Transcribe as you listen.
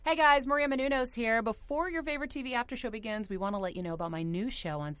Hey guys, Maria Menounos here. Before your favorite TV after show begins, we want to let you know about my new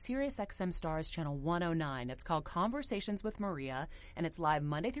show on SiriusXM Stars Channel 109. It's called Conversations with Maria, and it's live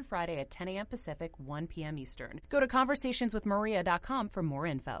Monday through Friday at 10 a.m. Pacific, 1 p.m. Eastern. Go to conversationswithmaria.com for more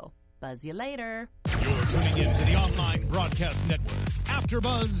info. Buzz you later. You're tuning in to the online broadcast network,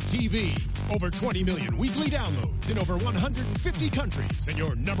 AfterBuzz TV. Over 20 million weekly downloads in over 150 countries, and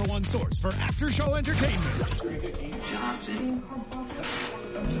your number one source for after-show entertainment.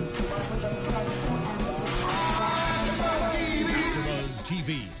 AfterBuzz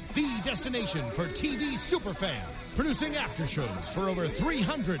TV, the destination for TV superfans. Producing after shows for over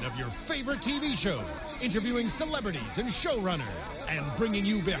 300 of your favorite TV shows. Interviewing celebrities and showrunners. And bringing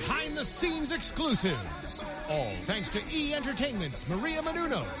you behind-the-scenes exclusives. All thanks to E! Entertainment's Maria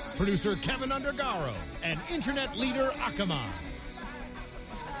Menounos, producer Kevin Undergaro, and internet leader Akamai.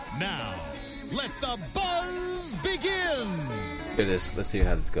 Now, let the buzz begin! Let's see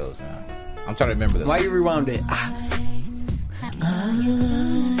how this goes now. I'm trying to remember this. Why you rewound it?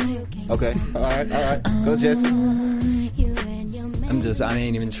 Okay, all right. Go, Jesse. I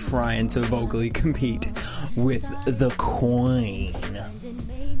ain't even trying to vocally compete with the Queen.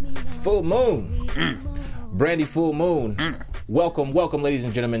 Full Moon. Brandy Full Moon. Welcome, ladies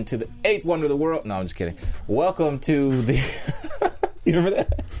and gentlemen, to the 8th wonder of the world. No, I'm just kidding. Welcome to the... You remember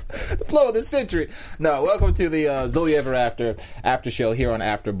that? The flow of the century. No, welcome to the Zoe Ever After show here on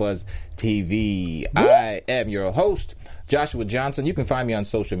AfterBuzz TV. I am your host, Joshua Johnson. You can find me on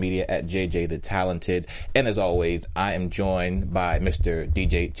social media at JJ the Talented. And as always, I am joined by Mr.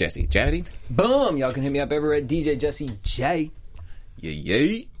 DJ Jesse Janity. Boom! Y'all can hit me up ever at DJ Jesse J.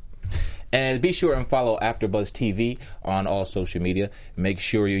 Yay. And be sure and follow AfterBuzz TV on all social media. Make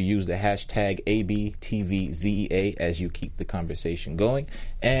sure you use the hashtag ABTVZEA as you keep the conversation going.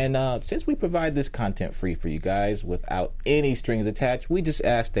 And since we provide this content free for you guys without any strings attached, we just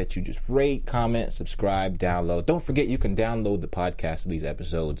ask that you just rate, comment, subscribe, download. Don't forget you can download the podcast of these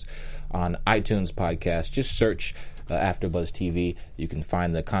episodes on iTunes Podcast. Just search AfterBuzz TV. You can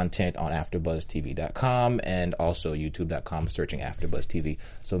find the content on AfterBuzzTV.com and also YouTube.com, searching AfterBuzz TV.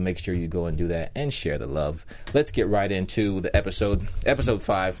 So make sure you go and do that and share the love. Let's get right into the episode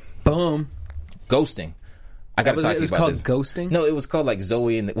 5. Boom. Ghosting. I got to talk to you about this. It was called Ghosting? No, it was called like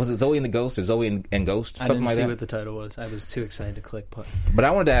Zoe and... Was it Zoe and the Ghost or Zoe and Ghost? I didn't see what the title was. I was too excited to click. But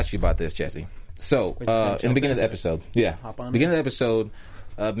I wanted to ask you about this, Jesse. So, in the beginning of the episode... Yeah. Beginning of the episode,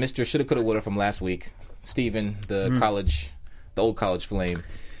 Mr. Shoulda Coulda Woulda from last week... Steven, the old college flame.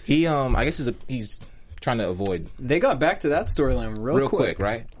 He, I guess he's trying to avoid. They got back to that storyline real quick,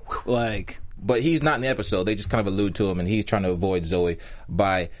 right? But he's not in the episode. They just kind of allude to him, and he's trying to avoid Zoe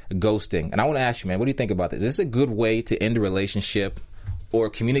by ghosting. And I want to ask you, man, what do you think about this? Is this a good way to end a relationship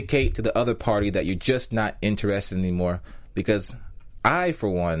or communicate to the other party that you're just not interested anymore? Because I, for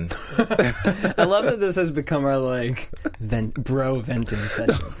one... I love that this has become our, bro venting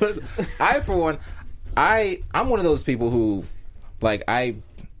session. I, for one... I'm one of those people who, I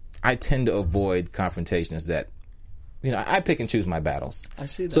tend to avoid confrontations that, I pick and choose my battles. I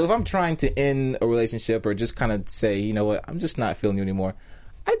see that. So if I'm trying to end a relationship or just kind of say, you know what, I'm just not feeling you anymore,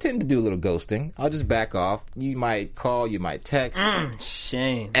 I tend to do a little ghosting. I'll just back off. You might call, you might text.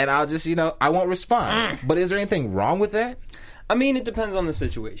 Shame. And I'll just, I won't respond. But is there anything wrong with that? I mean, it depends on the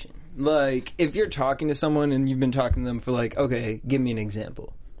situation. If you're talking to someone and you've been talking to them for okay, give me an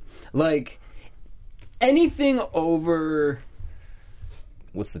example. Anything over...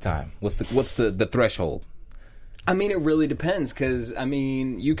 What's the time? What's the threshold? I mean, it really depends, because,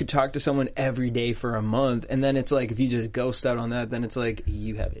 you could talk to someone every day for a month, and then it's if you just ghost out on that, then it's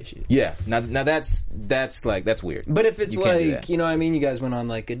you have issues. Yeah. Now that's weird. But if it's you guys went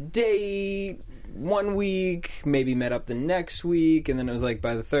on a date 1 week, maybe met up the next week, and then it was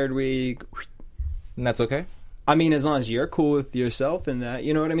by the third week... And that's okay? As long as you're cool with yourself and that,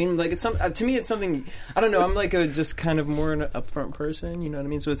 you know what I mean? To me, it's something, I don't know, I'm just kind of more an upfront person, you know what I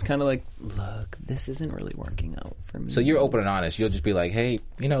mean? So it's kind of look, this isn't really working out for me. So you're open and honest. You'll just be hey,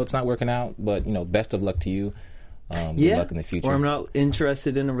 it's not working out, but, best of luck to you. Good luck in the future. Or I'm not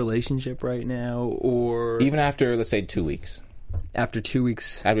interested in a relationship right now, or... Even after, let's say, 2 weeks. After 2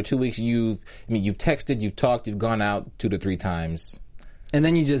 weeks. After 2 weeks, you've texted, you've talked, you've gone out 2 to 3 times. And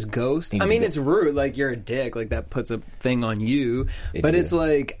then you just ghost? It's rude. You're a dick. That puts a thing on you. But it's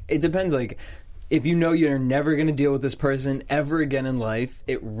it depends. If you know you're never going to deal with this person ever again in life,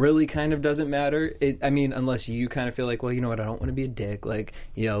 it really kind of doesn't matter. Unless you kind of feel well, you know what, I don't want to be a dick. Look,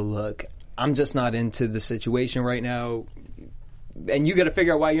 I'm just not into the situation right now. And you got to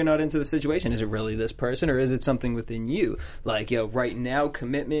figure out why you're not into the situation. Is it really this person, or is it something within you? Right now,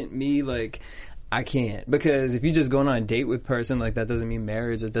 commitment, me, I can't, because if you're just going on a date with a person, like, that doesn't mean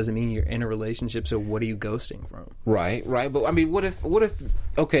marriage. It doesn't mean you're in a relationship. So what are you ghosting from? Right. But I mean, what if?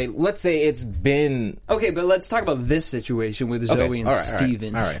 Okay, let's say it's been. Okay, but let's talk about this situation with Zoe and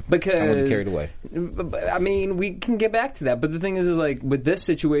Steven. All right. Because I wasn't carried away. I mean, we can get back to that. But the thing is like, with this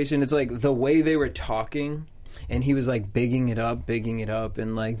situation, it's like the way they were talking. And he was like bigging it up,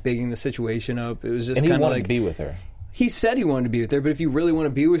 and like bigging the situation up. It was just kind of like, he wanted to be with her. He said he wanted to be with her, but if you really want to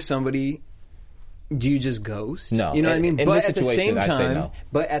be with somebody, do you just ghost? No, you know what I mean. But at the same time, I say no.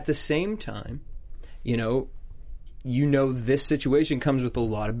 But at the same time, you know this situation comes with a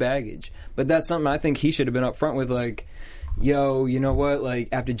lot of baggage. But that's something I think he should have been upfront with, like, yo, you know what? Like,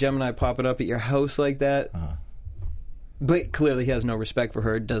 after Gemini popping up at your house like that. But clearly he has no respect for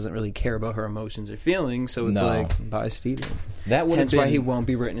her, doesn't really care about her emotions or feelings, so it's like, bye, Steven. Hence why he won't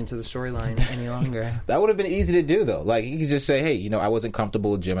be written into the storyline any longer. That would have been easy to do, though. Like, he could just say, hey, you know, I wasn't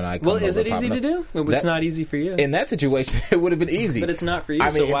comfortable with Gemini. Well, is it easy to do? It's not easy for you. In that situation, it would have been easy. But it's not for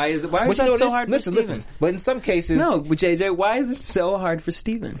you, so why is that so hard for Steven? Listen, but in some cases... No, JJ, why is it so hard for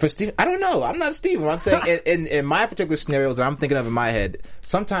Steven? For Steven? I don't know. I'm not Steven. I'm saying, in my particular scenarios that I'm thinking of in my head,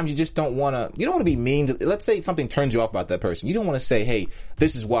 sometimes you just don't want to... You don't want to be mean to... Let's say something turns you off about that person. You don't want to say, hey,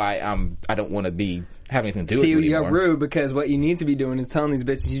 this is why I don't want to be having anything to do with you anymore. You're rude, because what you need to be doing is telling these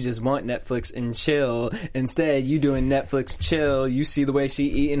bitches you just want Netflix and chill. Instead, you doing Netflix chill. You see the way she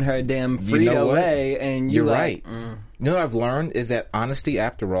eating her damn Frito-Lay, and you're right. You know what I've learned is that honesty,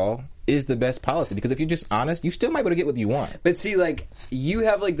 after all, is the best policy, because if you're just honest, you still might be able to get what you want. But see, like, you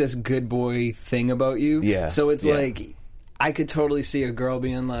have like this good boy thing about you. Yeah. So it's like, I could totally see a girl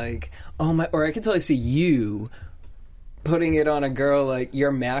being like, oh my, or I could totally see you putting it on a girl, like,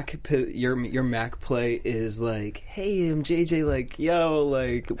 your Mac play is like, hey, I'm JJ, like, yo,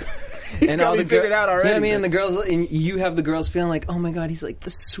 like, and all the figured out already. You know what I mean? And the girls, and you have the girls feeling like, oh my god, he's like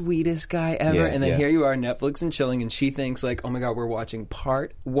the sweetest guy ever. And then here you are, Netflix and chilling, and she thinks like, oh my god, we're watching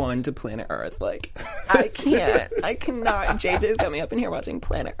part 1 to Planet Earth. Like, I cannot. JJ's got me up in here watching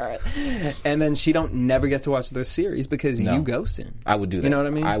Planet Earth, and then she don't never get to watch their series because you ghosted. I would do that. You know what I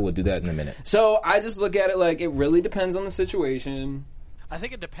mean? I would do that in a minute. So I just look at it like, it really depends on the situation. I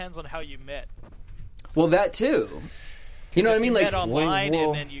think it depends on how you met. Well, that too. You know what I mean? If you like met online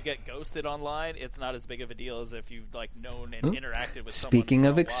and then you get ghosted online, it's not as big of a deal as if you've like known and interacted with someone. Speaking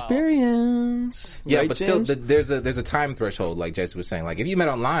of experience, yeah, right, but James? still, there's a time threshold, like Jesse was saying. Like, if you met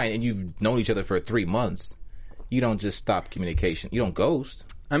online and you've known each other for 3 months, you don't just stop communication. You don't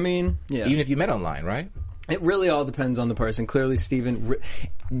ghost. I mean, yeah. Even if you met online, right? It really all depends on the person. Clearly, Steven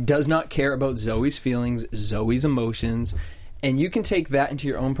does not care about Zoe's feelings, Zoe's emotions, and you can take that into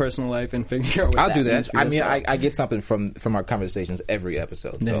your own personal life and figure out what I'll do that. means for I mean, yourself. I get something from our conversations every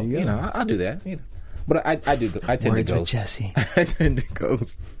episode. So, There you go. I'll do that. You know. But I tend Words to with ghost. Jesse. I tend to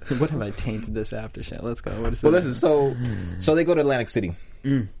ghost. What have I tainted this after show? Let's go. What is Well, listen, so they go to Atlantic City.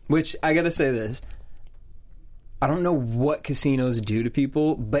 Which, I gotta say this. I don't know what casinos do to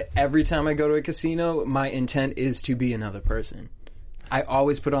people, but every time I go to a casino, my intent is to be another person. I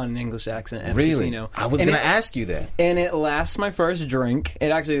always put on an English accent at a casino. I was going to ask you that. And it lasts my first drink. It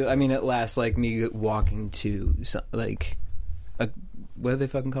actually, I mean, it lasts like me walking to, like, what do they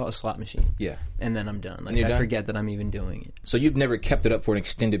fucking call it? A slot machine. Yeah. And then I'm done. Like, You're I done? forget that I'm even doing it. So you've never kept it up for an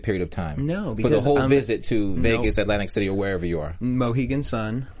extended period of time? No, for because the whole I'm- visit to Vegas, Atlantic City, or wherever you are. Mohegan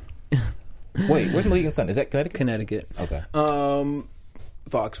Sun. Wait, where's Mohegan Sun? Is that Connecticut? Connecticut. Okay.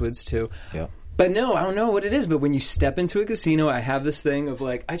 Foxwoods, too. Yeah. But no, I don't know what it is, but when you step into a casino, I have this thing of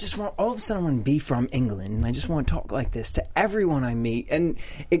like, I just want, all of a sudden I want to be from England, and I just want to talk like this to everyone I meet, and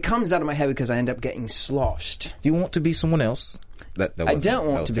it comes out of my head because I end up getting sloshed. Do you want to be someone else? I don't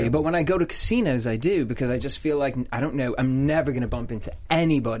want to be, but when I go to casinos, I do, because I just feel like, I don't know, I'm never going to bump into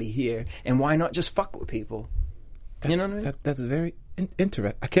anybody here, and why not just fuck with people? You know what I mean? That's very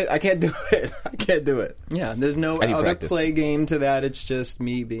interesting. I can't do it. I can't do it. Yeah, there's no I need other practice. play game to that. It's just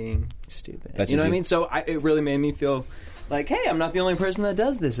me being stupid. That's you know what I you. mean? So it really made me feel like, hey, I'm not the only person that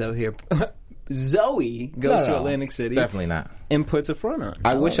does this out here. Zoe goes to Atlantic City. Definitely not. And puts a front on.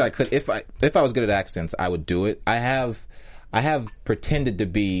 I wish I could. If I was good at accents, I would do it. I have pretended to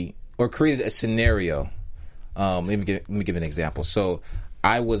be, or created a scenario. Let me give an example. So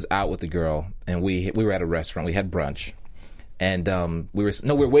I was out with a girl, and we were at a restaurant. We had brunch, and we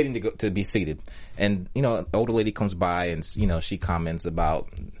were waiting to be seated. And an older lady comes by, and she comments about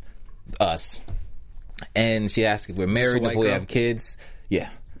us, and she asks if we're married, if we have kids. Yeah.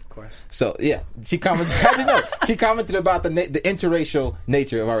 Of course. So yeah, she commented. How'd you know? She commented about the interracial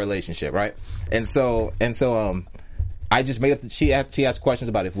nature of our relationship, right? And so I just made up. She asked questions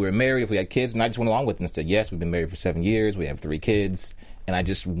about if we were married, if we had kids, and I just went along with it and said, yes, we've been married for 7 years, we have 3 kids, and I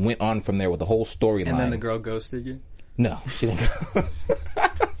just went on from there with the whole storyline. And then the girl ghosted you? No, she didn't.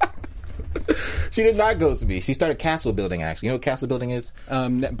 She did not ghost me. She started castle building, actually. You know what castle building is?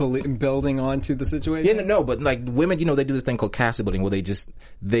 Building onto the situation? Yeah, no, but like women, they do this thing called castle building where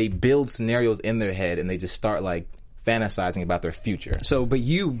they build scenarios in their head and they just start like fantasizing about their future. So, but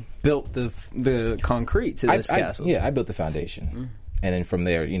you built the concrete to this castle. Yeah, I built the foundation. Mm. And then from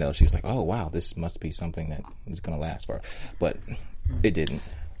there, she was like, oh, wow, this must be something that is going to last for her. But it didn't.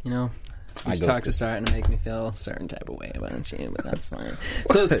 These talks are starting to make me feel a certain type of way about you, but that's fine.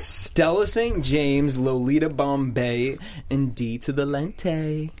 So Stella St. James, Lolita Bombay, and D to the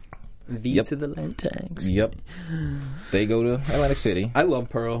Lente. V to the Lente. Yep. They go to Atlantic City. I love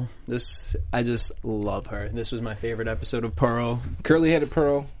Pearl. I just love her. This was my favorite episode of Pearl. Curly-headed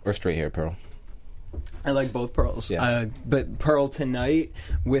Pearl or straight-haired Pearl? I like both Pearls. Yeah. But Pearl tonight,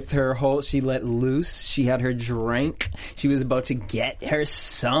 with her she let loose. She had her drink. She was about to get her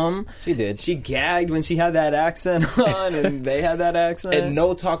some. She did. She gagged when she had that accent on, and they had that accent. And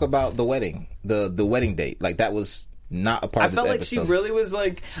no talk about the wedding, the wedding date. Like, that was not a part of this episode. I felt like she really was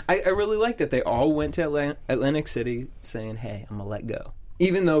like... I really liked that they all went to Atlantic City saying, hey, I'm going to let go.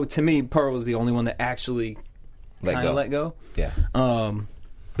 Even though, to me, Pearl was the only one that actually kind of let go. Yeah.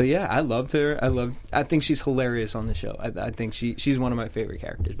 But yeah, I loved her. I think she's hilarious on the show. I think she's one of my favorite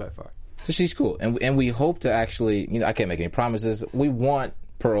characters by far. So she's cool, and we hope to actually. I can't make any promises. We want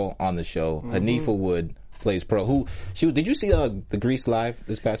Pearl on the show. Mm-hmm. Hanifa Wood plays Pearl. Who she was? Did you see the Grease live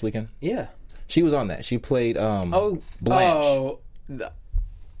this past weekend? Yeah, she was on that. She played Blanche. Oh,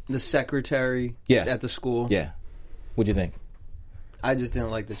 the secretary. At the school. Yeah, what'd you think? I just didn't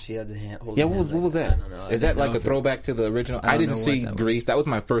like that she had to hold. Yeah, what was that? I don't know. Is that like a throwback to the original? I didn't see Grease. That was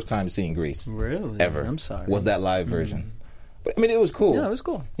my first time seeing Grease. Really? Ever. I'm sorry. Was that live version? But I mean, it was cool. Yeah, it was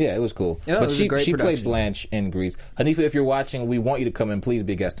cool. Yeah, it was cool. Yeah, but she played Blanche in Grease. Hanifa, if you're watching, we want you to come in. Please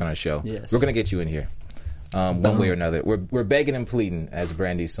be a guest on our show. Yes. We're gonna get you in here, one way or another. We're begging and pleading, as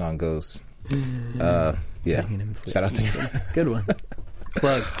Brandy's song goes. Yeah. Shout out to you. Good one.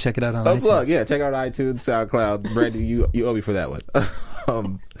 Plug. Check it out on iTunes. Plug. Yeah, check out iTunes, SoundCloud. Brandy, you owe me for that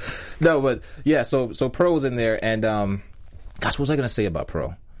one. No, but yeah. So Pearl was in there, and gosh, what was I gonna say about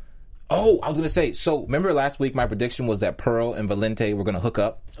Pearl? Oh, I was gonna say. So remember last week, my prediction was that Pearl and Valente were gonna hook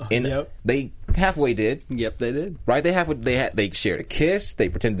up. Yep. They halfway did. Yep, they did. Right? They shared a kiss. They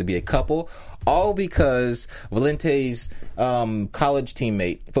pretended to be a couple, all because Valente's college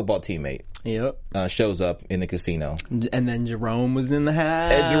football teammate. Yep. Shows up in the casino. And then Jerome was in the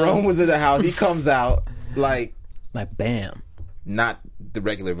house. And Jerome was in the house. He comes out like bam. Not the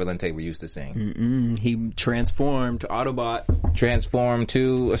regular Valente we're used to seeing. Mm-mm. He transformed to Autobot. Transformed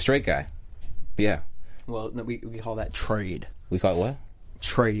to a straight guy. Yeah. Well, we call that trade. We call it what?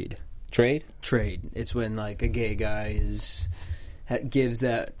 Trade. Trade? Trade. It's when like a gay guy gives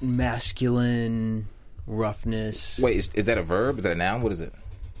that masculine roughness. Wait, is that a verb? Is that a noun? What is it?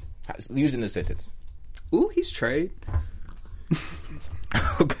 Use it in a sentence. Ooh, he's trade.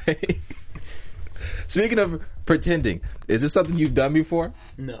 Okay. Speaking of pretending, is this something you've done before?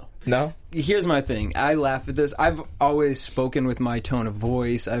 No. No? Here's my thing. I laugh at this. I've always spoken with my tone of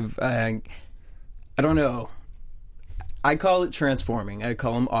voice. I don't know. I call it transforming. I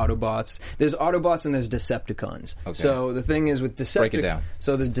call them Autobots. There's Autobots and there's Decepticons. Okay. So the thing is with Decepticons... Break it down.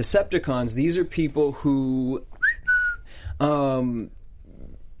 So the Decepticons, these are people who...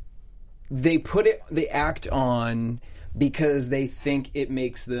 They act on because they think it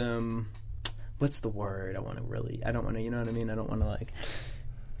makes them... What's the word? I don't want to, you know what I mean? I don't want to like...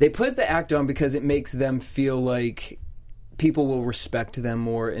 They put the act on because it makes them feel like people will respect them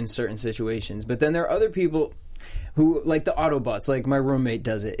more in certain situations. But then there are other people who, like the Autobots, like my roommate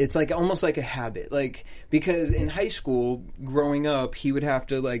does it. It's like almost like a habit. Like, because in high school, growing up, he would have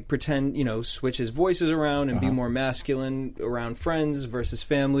to like pretend, switch his voices around and be more masculine around friends versus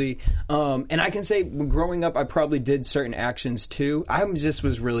family. And I can say growing up, I probably did certain actions too. I just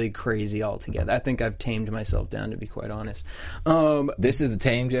was really crazy altogether. I think I've tamed myself down, to be quite honest. This is the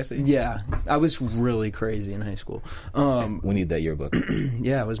tame, Jesse? Yeah. I was really crazy in high school. We need that yearbook.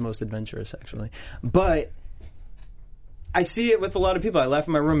 Yeah, I was most adventurous, actually. But... I see it with a lot of people. I laugh at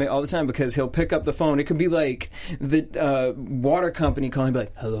my roommate all the time because he'll pick up the phone. It could be like the water company calling, be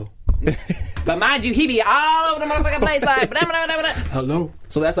like, hello. But mind you, he be all over the motherfucking place like, hello.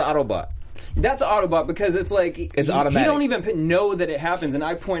 So that's an Autobot. That's an Autobot because it's like... It's automatic. He don't even know that it happens, and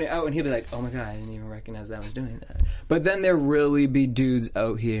I point it out, and he'll be like, oh my God, I didn't even recognize that I was doing that. But then there really be dudes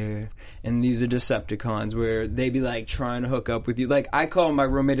out here, and these are Decepticons, where they be like trying to hook up with you. Like, I call my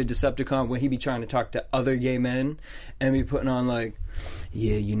roommate a Decepticon when he be trying to talk to other gay men, and be putting on like,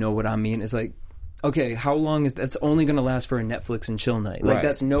 yeah, you know what I mean? It's like, okay, how long is that's only going to last for a Netflix and chill night? Like, Right.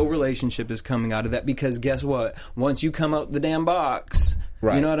 that's no relationship is coming out of that, because guess what? Once you come out the damn box,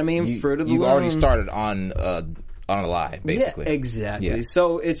 Right. you know what I mean? Fruit of the you Loom. already started on a lie, basically. Yeah, exactly. Yeah.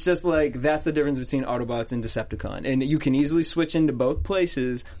 So it's just like, that's the difference between Autobots and Decepticon. And you can easily switch into both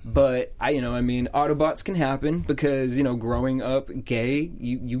places, but Autobots can happen because, growing up gay,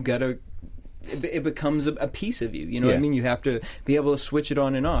 you gotta, it becomes a piece of you. You know what I Yeah. mean? You have to be able to switch it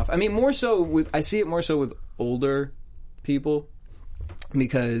on and off. I mean, I see it more so with older people,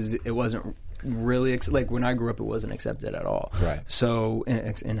 because it wasn't really like when I grew up, it wasn't accepted at all. Right. So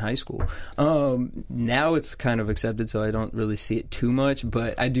in high school, now it's kind of accepted, so I don't really see it too much.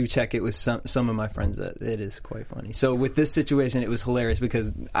 But I do check it with some of my friends that it is quite funny. So with this situation, it was hilarious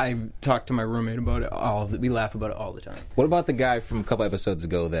because I talked to my roommate about it. We laugh about it all the time. What about the guy from a couple episodes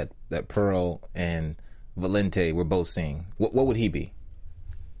ago that Pearl and Valente were both seeing? What would he be?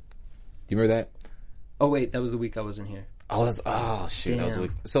 Do you remember that? Oh wait, that was the week I wasn't here. Oh shit! Damn. That was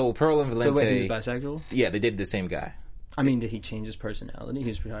weak. So Pearl and Valente. So wait, he was bisexual? Yeah, they did the same guy. I mean, did he change his personality?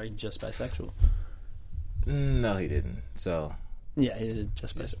 He's probably just bisexual. No, he didn't. So Yeah, he's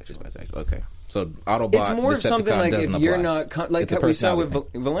just bisexual. just bisexual. Okay. So Autobot. It's more of something Decepticon like doesn't if you're apply. not like It's a we saw with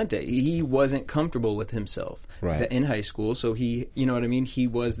personality thing. Valente, he wasn't comfortable with himself Right. in high school. So he, you know what I mean. He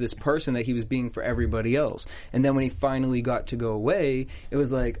was this person that he was being for everybody else, and then when he finally got to go away, it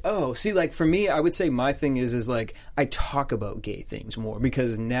was like, oh, see, like for me, I would say my thing is like I talk about gay things more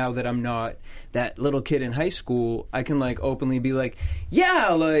because now that I'm not that little kid in high school, I can like openly be like, yeah,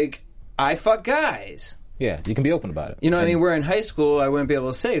 like I fuck guys. Yeah, you can be open about it. You know what I mean? Where in high school, I wouldn't be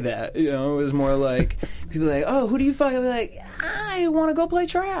able to say that. You know, it was more like, people are like, oh, who do you fuck? I'd be like, I want to go play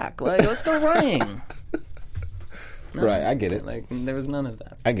track. Like, let's go running. No, Right, I get it. Like, there was none of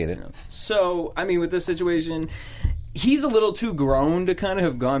that. I get it. You know? So, I mean, with this situation, he's a little too grown to kind of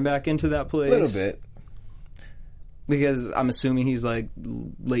have gone back into that place. A little bit. Because I'm assuming he's like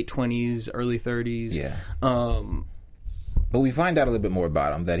late 20s, early 30s. Yeah. But we find out a little bit more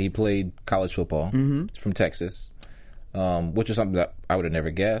about him, that he played college football. Mm-hmm. He's from Texas, which is something that I would have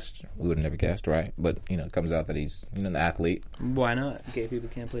never guessed. We would have never guessed, right? But, it comes out that he's an athlete. Why not? Gay people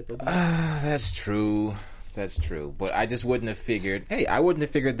can't play football. That's true. That's true. But I just wouldn't have figured, I wouldn't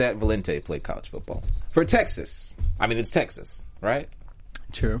have figured that Valente played college football. For Texas. I mean, it's Texas, right?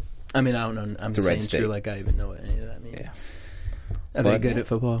 True. I mean, I don't know. I'm It's a red saying state. true like I even know what any of that means. Yeah. Are they But- good at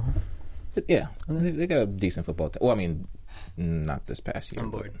football? Yeah. They got a decent football team. Well, I mean, not this past year.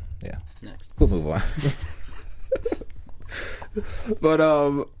 I'm bored. But, yeah. Next. We'll move on. But,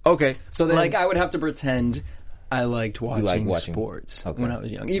 okay. So then. Like, I would have to pretend I liked watching, watching- sports Okay. when I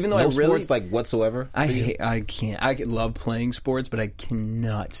was young. Even though no I really... sports, like, whatsoever? I can't. I love playing sports, but I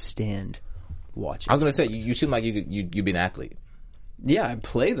cannot stand watching I was going to say, sports. you seem like you'd be an athlete. Yeah, I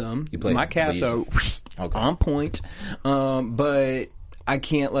play them. You play My them, caps but are you- Okay. on point. But I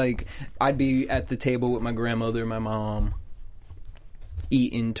can't, like... I'd be at the table with my grandmother, my mom,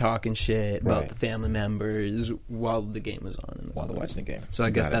 eating, talking shit about Right. the family members while the game was on. While they're watching the game. So I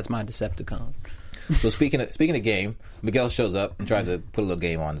guess Got it. that's my Decepticon. So speaking of game, Miguel shows up and tries to put a little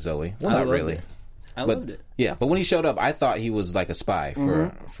game on Zoe. Well, I not loved really. it. I But loved it. yeah, but when he showed up, I thought he was like a spy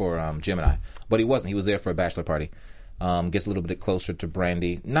for Gemini, but he wasn't. He was there for a bachelor party. Gets a little bit closer to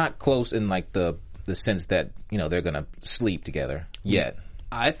Brandy, not close in like the sense that they're gonna sleep together yet.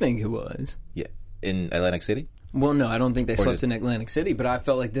 I think it was. Yeah, in Atlantic City. Well, no, I don't think they slept just- in Atlantic City, but I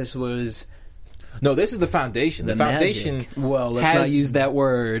felt like this was No, this is the foundation. The foundation. magic. Well, let's not use that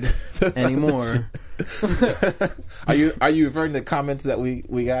word anymore. Are you referring to the comments that we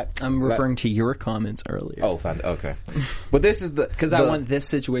got? I'm referring to your comments earlier. Oh, okay. But this is Because I want this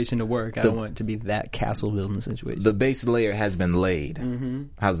situation to work. I don't want it to be that castle building situation. the base layer has been laid. Mm-hmm.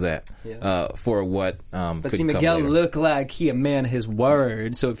 How's that? Yeah. For what? But could see, come Miguel later. look like he a man of his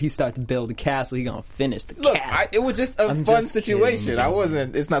word. So if he starts to build a castle, he gonna finish the Look, castle. it was just a I'm fun just situation. kidding, I Jim.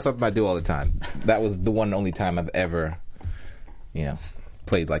 wasn't. It's not something I do all the time. That was the one and only time I've ever,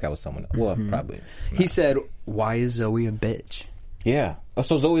 played like I was someone. Well, probably. He said, "Why is Zoe a bitch?" Yeah. Oh,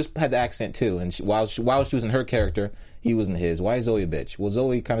 so Zoe had the accent too, and while she was in her character, he was in his. Why is Zoe a bitch? Well,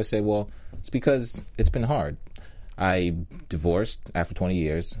 Zoe kind of said, "Well, it's because it's been hard. I divorced after 20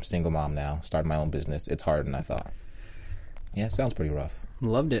 years. I'm a single mom now. Started my own business. It's harder than I thought." Yeah, sounds pretty rough.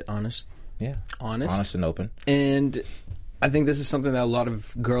 Loved it, honest. Yeah, Honest and open. And I think this is something that a lot of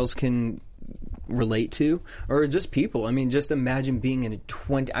girls can relate to, or just people. I mean, just imagine being in a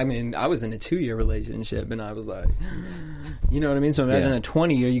 20. I mean, I was in a 2-year relationship, and I was like, you know what I mean? So imagine a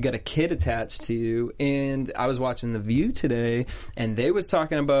 20-year, you got a kid attached to you. And I was watching The View today, and they was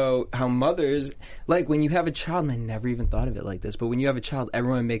talking about how mothers, like when you have a child, and I never even thought of it like this, but when you have a child,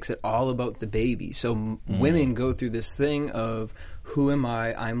 everyone makes it all about the baby. So women go through this thing of, who am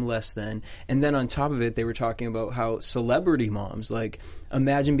I? I'm less than. And then on top of it, they were talking about how celebrity moms, like,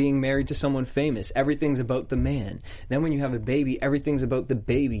 imagine being married to someone famous. Everything's about the man. Then when you have a baby, everything's about the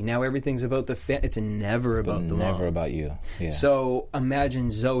baby. Now everything's about the it's never about the mom. Never about you. Yeah. So imagine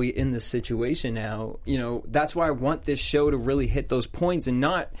Zoe in this situation now. You know, that's why I want this show to really hit those points and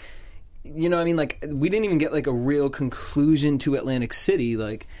not... You know what I mean? Like, we didn't even get, like, a real conclusion to Atlantic City.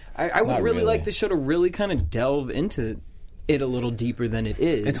 Like, I would really like the show to really kind of delve into it a little deeper than it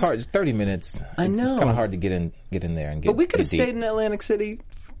is. It's hard. It's 30 minutes. I know. It's kind of hard to get in there and get. But we could have stayed in Atlantic City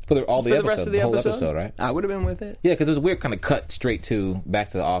for the rest of the whole episode. episode, right? I would have been with it. Yeah, because it was weird, kind of cut straight to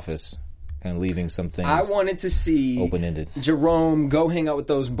back to the office. And leaving some things I wanted to see open-ended. Jerome go hang out with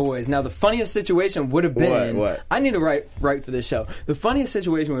those boys. Now, the funniest situation would have been... What? I need to write for this show. The funniest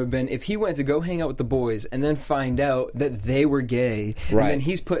situation would have been if he went to go hang out with the boys and then find out that they were gay. Right. And then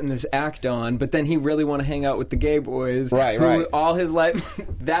he's putting this act on, but then he really want to hang out with the gay boys. Right. All his life...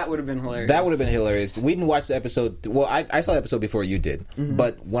 That would have been hilarious. That would have been hilarious. We didn't watch the episode... Well, I saw the episode before you did. Mm-hmm.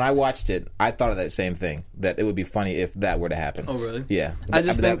 But when I watched it, I thought of that same thing. That it would be funny if that were to happen. Oh, really? Yeah. I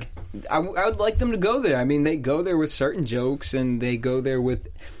just think... I would like them to go there. I mean, they go there with certain jokes and they go there with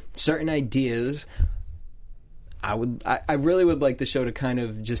certain ideas. I really would like the show to kind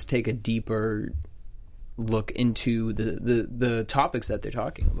of just take a deeper look into the topics that they're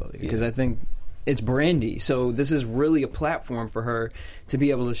talking about, because I think it's Brandy, so this is really a platform for her to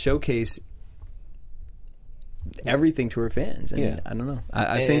be able to showcase everything to her fans. And I don't know.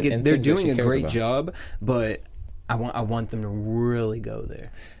 I think they're doing a great job, but I want them to really go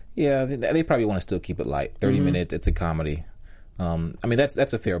there. Yeah, they probably want to still keep it light. 30 minutes, it's a comedy. I mean, that's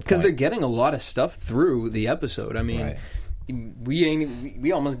a fair point. Because they're getting a lot of stuff through the episode. I mean,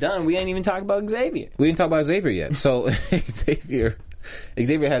 we almost done. We ain't even talking about Xavier. We didn't talk about Xavier yet. So Xavier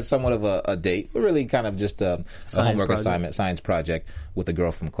had somewhat of a date, really kind of just a homework assignment, science project with a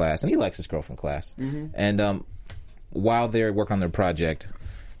girl from class. And he likes his girl from class. Mm-hmm. And while they're working on their project...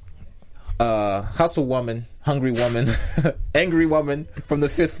 hustle woman, hungry woman, angry woman from the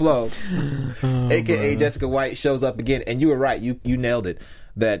fifth floor, a.k.a. Jessica White, shows up again. And you were right. You nailed it.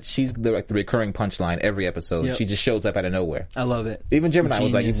 That she's the recurring punchline every episode. Yep. She just shows up out of nowhere. I love it. Even Gemini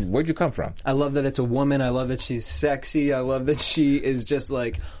was like, where'd you come from? I love that it's a woman. I love that she's sexy. I love that she is just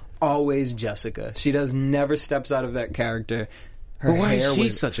like always Jessica. She never steps out of that character. But why is she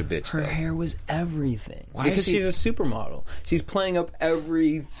such a bitch, Her hair was everything. Why because she's a supermodel. She's playing up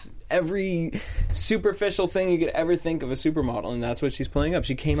every superficial thing you could ever think of a supermodel, and that's what she's playing up.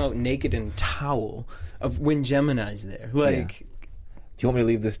 She came out naked in a towel when Gemini's there. Like, do you want me to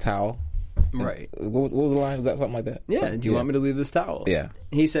leave this towel? Right. What was the line? Was that something like that? Yeah. Do you want me to leave this towel? Yeah.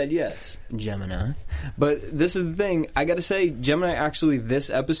 He said yes, Gemini. But this is the thing. I got to say, Gemini actually, this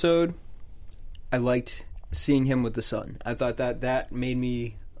episode, I liked seeing him with the sun. I thought that made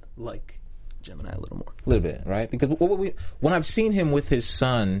me like Gemini a little more. A little bit, right? Because when I've seen him with his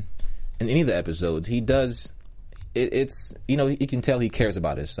son in any of the episodes, he does. It's you can tell he cares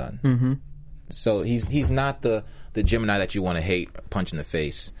about his son. Mm-hmm. So he's not the Gemini that you want to hate, punch in the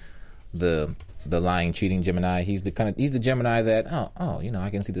face, the lying, cheating Gemini. He's the Gemini that I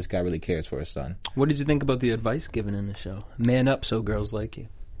can see this guy really cares for his son. What did you think about the advice given in the show? Man up, so girls like you.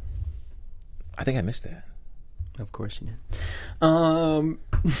 I think I missed that. Of course you did.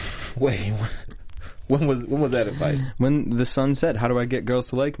 Wait. When was that advice? When the son said, "How do I get girls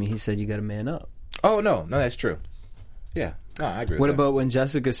to like me?" He said, "You got to man up." Oh no, that's true. Yeah, no, I agree. What about when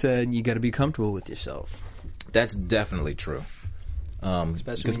Jessica said, "You got to be comfortable with yourself"? That's definitely true.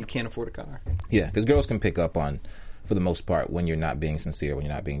 Especially when you can't afford a car. Yeah, because girls can pick up on, for the most part, when you're not being sincere, when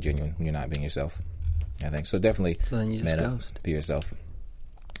you're not being genuine, when you're not being yourself. I think so. Definitely. So then you just ghost. Be yourself.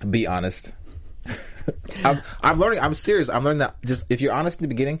 Be honest. I'm learning. I'm serious. I'm learning that just if you're honest in the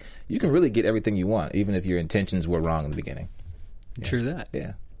beginning, you can really get everything you want, even if your intentions were wrong in the beginning. Yeah. True that.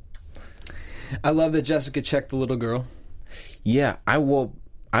 Yeah. I love that Jessica checked the little girl. Yeah, I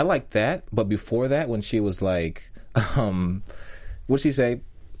like that, but before that, when she was like, what'd she say?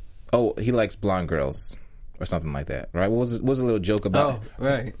 Oh, he likes blonde girls. Or something like that, right? What was a little joke about? Oh,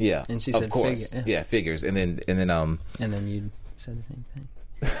 right. Yeah, and she said, "Of course, figure. Yeah, figures." And then you said the same thing.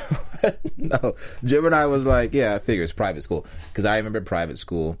 No, Gemini was like, "Yeah, figures." Private school, because I remember private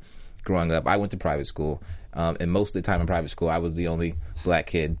school growing up. I went to private school, and most of the time in private school, I was the only black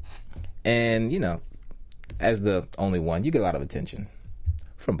kid And, you know, as the only one, you get a lot of attention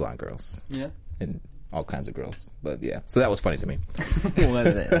from blonde girls. Yeah. And all kinds of girls. But yeah, so that was funny to me. What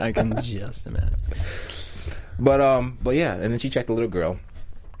is it? I can just imagine. But yeah, and then she checked the little girl.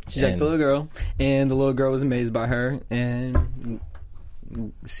 She checked the little girl, and the little girl was amazed by her and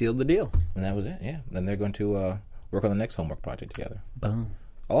sealed the deal. And that was it, yeah. Then they're going to work on the next homework project together. Boom.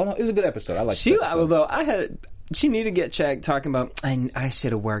 Oh, no, it was a good episode. I liked she, it. Although she needed to get checked talking about, I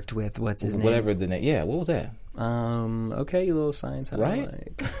should have worked with, what's his name? Whatever the name, yeah, what was that? Okay, you little science. Right?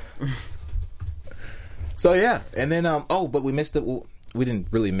 So, yeah, and then, but we missed it. Well, we didn't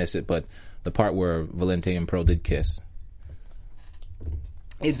really miss it, but the part where Valente and Pearl did kiss.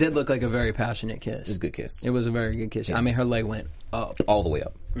 It did look like a very passionate kiss. It was a good kiss. It was a very good kiss. Yeah. I mean, her leg went up. All the way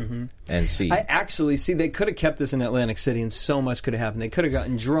up. Mm-hmm. And I actually, they could have kept this in Atlantic City and so much could have happened. They could have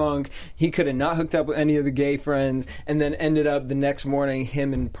gotten drunk. He could have not hooked up with any of the gay friends and then ended up the next morning,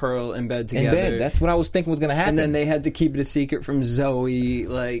 him and Pearl in bed together. In bed. That's what I was thinking was going to happen. And then they had to keep it a secret from Zoe.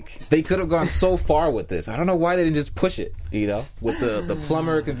 Like, they could have gone so far with this. I don't know why they didn't just push it, you know, with the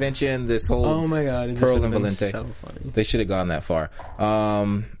plumber convention, this whole oh my God, Pearl and Valente. So funny. They should have gone that far.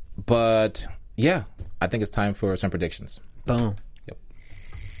 But yeah, I think it's time for some predictions. Boom. Yep.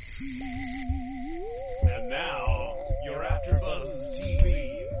 And now, your AfterBuzz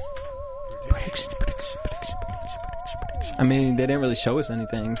TV predictions. I mean, they didn't really show us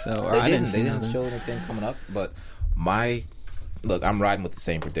anything, so they didn't show anything coming up. But look, I'm riding with the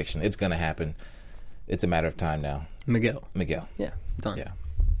same prediction. It's going to happen. It's a matter of time now. Miguel. Yeah, done. Yeah.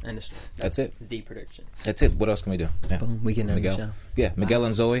 End of story. That's it. The prediction. That's it. What else can we do? Yeah. Boom. We can end the show. Yeah, Miguel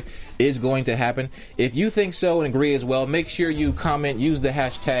and Zoe is going to happen. If you think so and agree as well, make sure you comment. Use the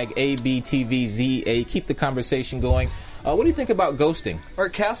hashtag ABTVZA. Keep the conversation going. What do you think about ghosting? Or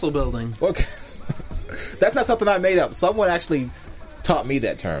castle building. That's not something I made up. Someone actually taught me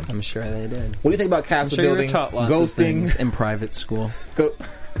that term. I'm sure they did. What do you think about castle building? You were taught lots of things in private school.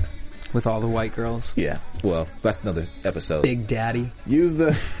 With all the white girls. Yeah. Well, that's another episode. Big Daddy.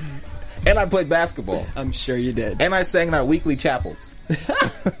 And I played basketball. I'm sure you did. And I sang in our weekly chapels.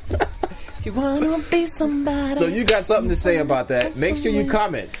 If you wanna be somebody. So you got something to say about that. Make sure you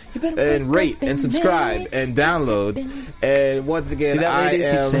comment and rate and subscribe and download. And once again, he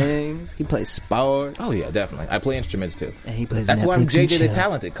sings, he plays sports. Oh yeah, definitely. I play instruments too. And he plays That's Netflix why I'm JJ the chill.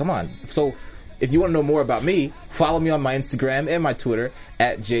 Talented. Come on. So if you want to know more about me, follow me on my Instagram and my Twitter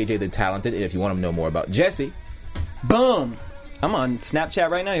at JJ the Talented. And if you want to know more about Jesse, boom. I'm on Snapchat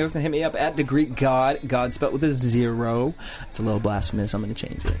right now. You can hit me up at the Greek God. God spelled with a 0. It's a little blasphemous. I'm going to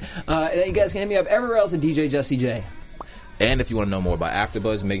change it. You guys can hit me up everywhere else at DJ Jesse J. And if you want to know more about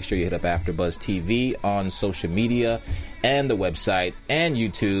AfterBuzz, make sure you hit up AfterBuzz TV on social media and the website and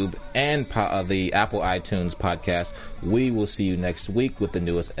YouTube and the Apple iTunes podcast. We will see you next week with the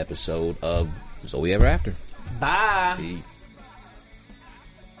newest episode of Zoe Ever After. Bye. Peace.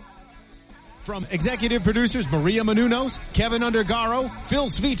 From executive producers Maria Menounos, Kevin Undergaro, Phil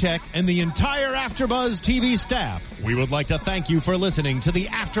Svitek, and the entire AfterBuzz TV staff, we would like to thank you for listening to the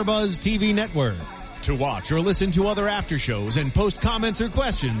AfterBuzz TV network. To watch or listen to other after shows and post comments or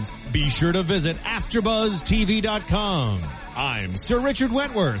questions, be sure to visit AfterBuzzTV.com. I'm Sir Richard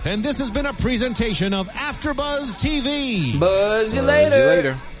Wentworth, and this has been a presentation of AfterBuzz TV. Buzz you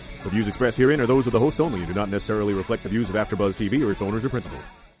later. The views expressed herein are those of the hosts only and do not necessarily reflect the views of AfterBuzz TV or its owners or principals.